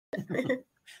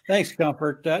Thanks,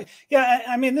 Comfort. Yeah,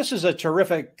 I mean, this is a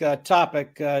terrific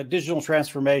topic, digital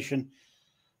transformation.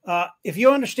 If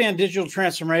you understand digital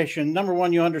transformation, number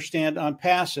one, you understand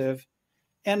ONPASSIVE,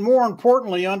 and more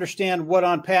importantly, you understand what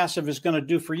ONPASSIVE is going to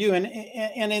do for you. And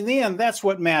in the end, that's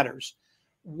what matters.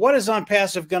 What is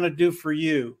ONPASSIVE going to do for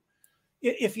you?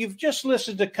 If you've just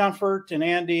listened to Comfort and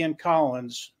Andy and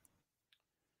Collins,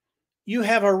 you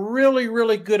have a really,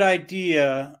 really good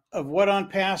idea of what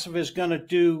ONPASSIVE is going to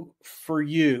do for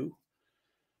you.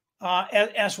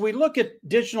 As we look at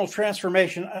digital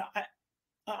transformation, I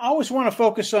always want to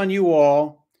focus on you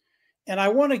all, and I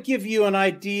want to give you an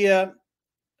idea.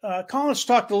 Collins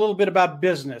talked a little bit about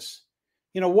business.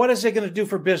 You know, what is it going to do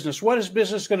for business? What is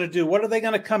business going to do? What are they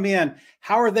going to come in?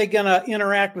 How are they going to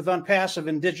interact with ONPASSIVE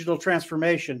in digital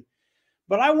transformation?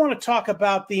 But I want to talk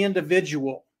about the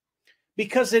individual,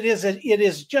 because it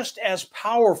is just as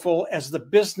powerful as the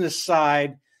business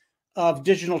side of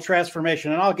digital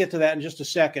transformation. And I'll get to that in just a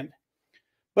second.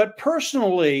 But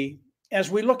personally, as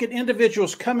we look at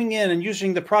individuals coming in and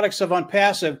using the products of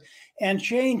ONPASSIVE and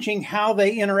changing how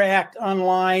they interact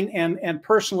online and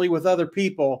personally with other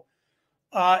people,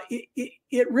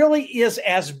 it really is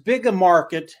as big a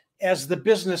market as the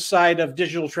business side of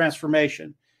digital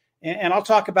transformation. And I'll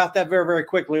talk about that very, very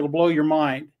quickly. It'll blow your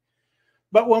mind.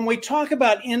 But when we talk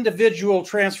about individual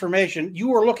transformation,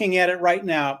 you are looking at it right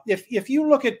now. If you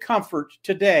look at Comfort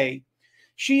today,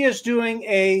 she is doing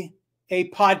a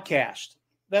podcast.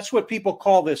 That's what people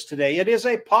call this today. It is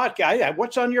a podcast.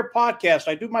 What's on your podcast?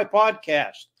 I do my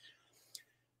podcast.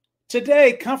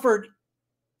 Today, Comfort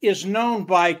is known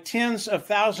by tens of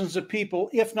thousands of people,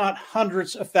 if not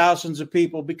hundreds of thousands of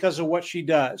people, because of what she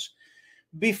does.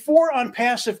 Before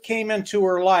ONPASSIVE came into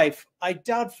her life, I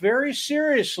doubt very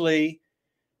seriously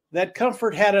that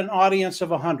Comfort had an audience of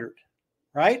 100,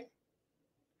 right?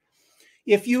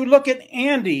 If you look at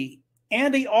Andy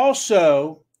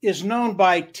also is known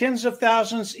by tens of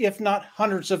thousands, if not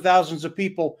hundreds of thousands of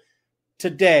people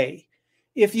today.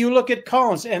 If you look at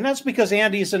Collins, and that's because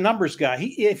Andy is a numbers guy.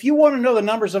 If you want to know the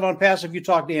numbers of ONPASSIVE, you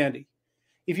talk to Andy.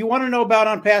 If you want to know about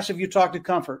ONPASSIVE, you talk to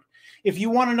Comfort. If you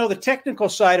want to know the technical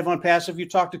side of ONPASSIVE, you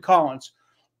talk to Collins.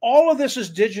 All of this is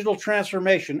digital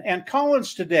transformation. And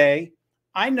Collins today,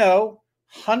 I know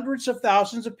hundreds of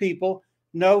thousands of people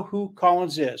know who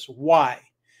Collins is. Why?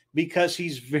 Because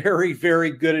he's very,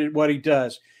 very good at what he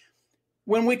does.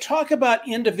 When we talk about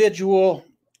individual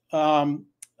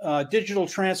digital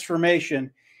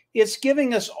transformation, it's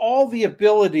giving us all the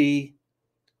ability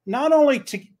not only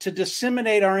to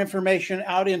disseminate our information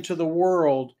out into the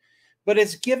world, but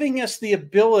it's giving us the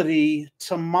ability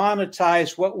to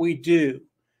monetize what we do.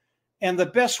 And the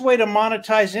best way to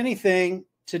monetize anything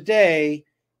today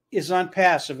is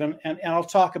ONPASSIVE, and I'll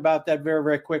talk about that very,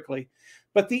 very quickly.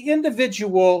 But the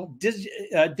individual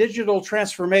digital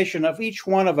transformation of each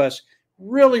one of us,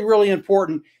 really, really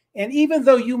important. And even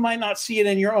though you might not see it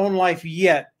in your own life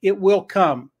yet, it will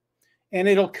come. And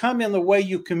it'll come in the way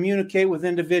you communicate with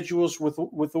individuals, with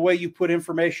the way you put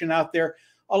information out there,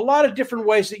 a lot of different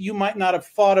ways that you might not have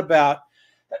thought about.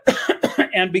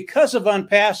 And because of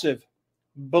ONPASSIVE,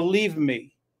 believe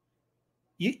me,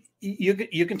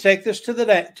 you can take this to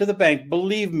the bank.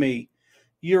 Believe me,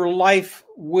 your life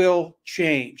will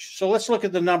change. So let's look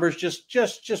at the numbers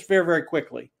just very, very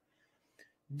quickly.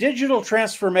 Digital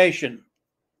transformation.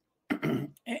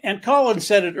 And Colin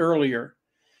said it earlier.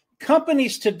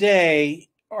 Companies today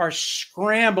are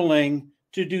scrambling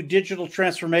to do digital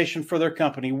transformation for their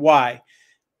company. Why?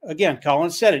 Again, Colin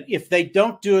said it. If they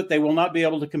don't do it, they will not be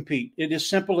able to compete. It is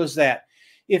simple as that.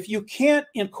 If you can't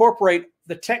incorporate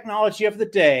the technology of the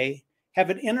day, have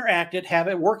it interacted, have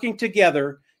it working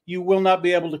together, you will not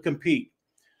be able to compete.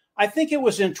 I think it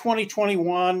was in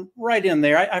 2021, right in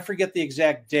there. I forget the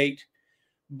exact date.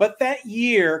 But that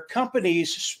year,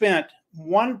 companies spent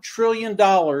 $1 trillion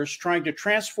trying to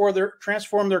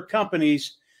transform their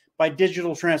companies by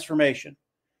digital transformation.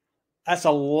 That's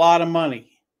a lot of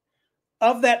money.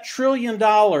 Of that $1 trillion,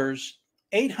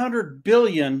 $800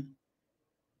 billion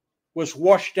was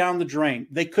washed down the drain.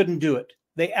 They couldn't do it.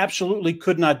 They absolutely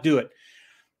could not do it.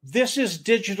 This is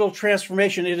digital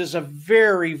transformation. It is a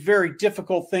very, very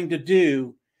difficult thing to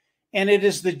do. And it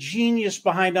is the genius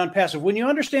behind ONPASSIVE. When you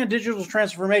understand digital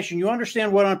transformation, you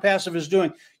understand what ONPASSIVE is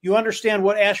doing. You understand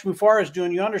what Ash Mufareh is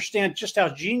doing. You understand just how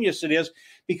genius it is,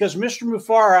 because Mr.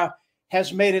 Mufareh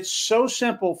has made it so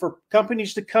simple for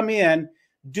companies to come in,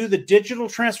 do the digital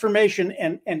transformation,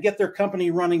 and get their company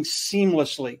running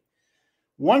seamlessly.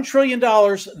 $1 trillion,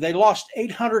 they lost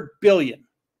 $800 billion.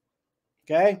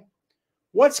 Okay?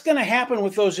 What's going to happen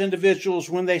with those individuals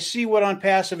when they see what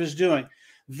ONPASSIVE is doing?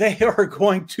 They are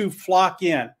going to flock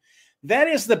in. That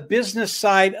is the business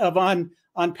side of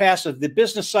ONPASSIVE, the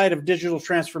business side of digital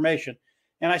transformation.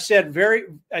 And I said very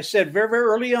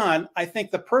early on, I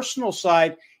think the personal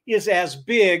side is as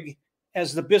big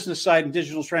as the business side in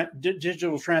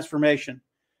digital transformation.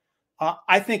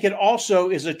 I think it also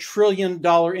is a $1 trillion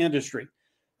industry.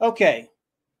 Okay.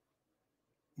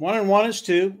 1 and 1 is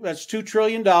 2. That's $2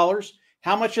 trillion.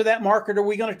 How much of that market are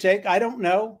we going to take? I don't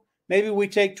know. Maybe we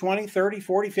take 20, 30,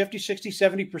 40, 50, 60,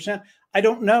 70%. I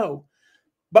don't know.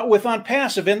 But with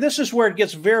ONPASSIVE, and this is where it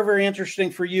gets very, very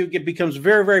interesting for you, it becomes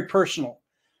very, very personal.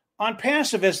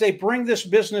 ONPASSIVE, as they bring this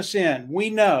business in, we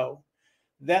know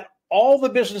that all the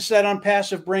business that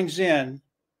ONPASSIVE brings in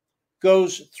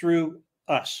goes through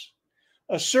us.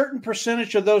 A certain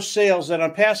percentage of those sales that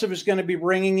ONPASSIVE is going to be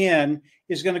bringing in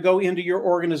is going to go into your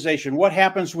organization. What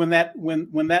happens when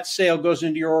that sale goes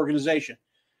into your organization?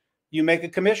 You make a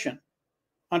commission.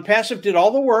 ONPASSIVE did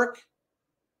all the work,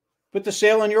 put the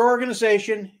sale in your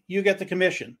organization, you get the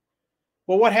commission.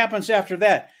 Well, what happens after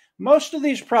that? Most of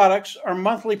these products are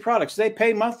monthly products. They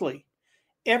pay monthly.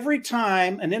 Every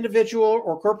time an individual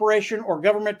or corporation or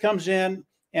government comes in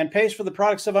and pays for the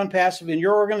products of ONPASSIVE in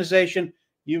your organization,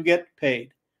 you get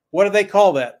paid. What do they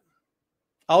call that?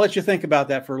 I'll let you think about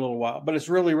that for a little while, but it's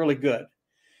really, really good.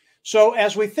 So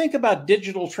as we think about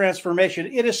digital transformation,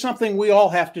 it is something we all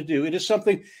have to do. It is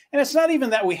something, and it's not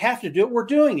even that we have to do it. We're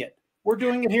doing it. We're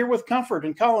doing it here with Comfort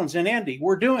and Collins and Andy.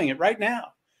 We're doing it right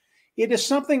now. It is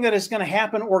something that is going to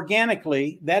happen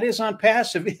organically. That is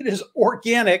ONPASSIVE. It is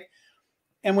organic.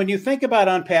 And when you think about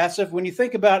ONPASSIVE, when you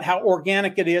think about how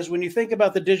organic it is, when you think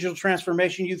about the digital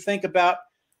transformation, you think about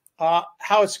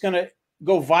how it's going to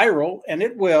go viral, and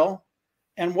it will.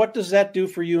 And what does that do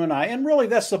for you and I? And really,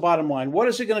 that's the bottom line. What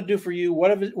is it going to do for you?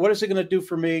 What is it going to do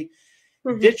for me?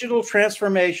 Mm-hmm. Digital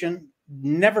transformation.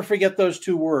 Never forget those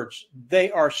two words.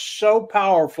 They are so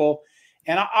powerful.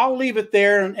 And I'll leave it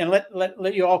there and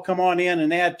let you all come on in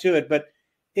and add to it. But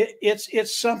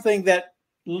it's something that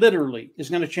literally is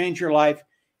going to change your life.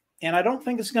 And I don't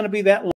think it's going to be that long.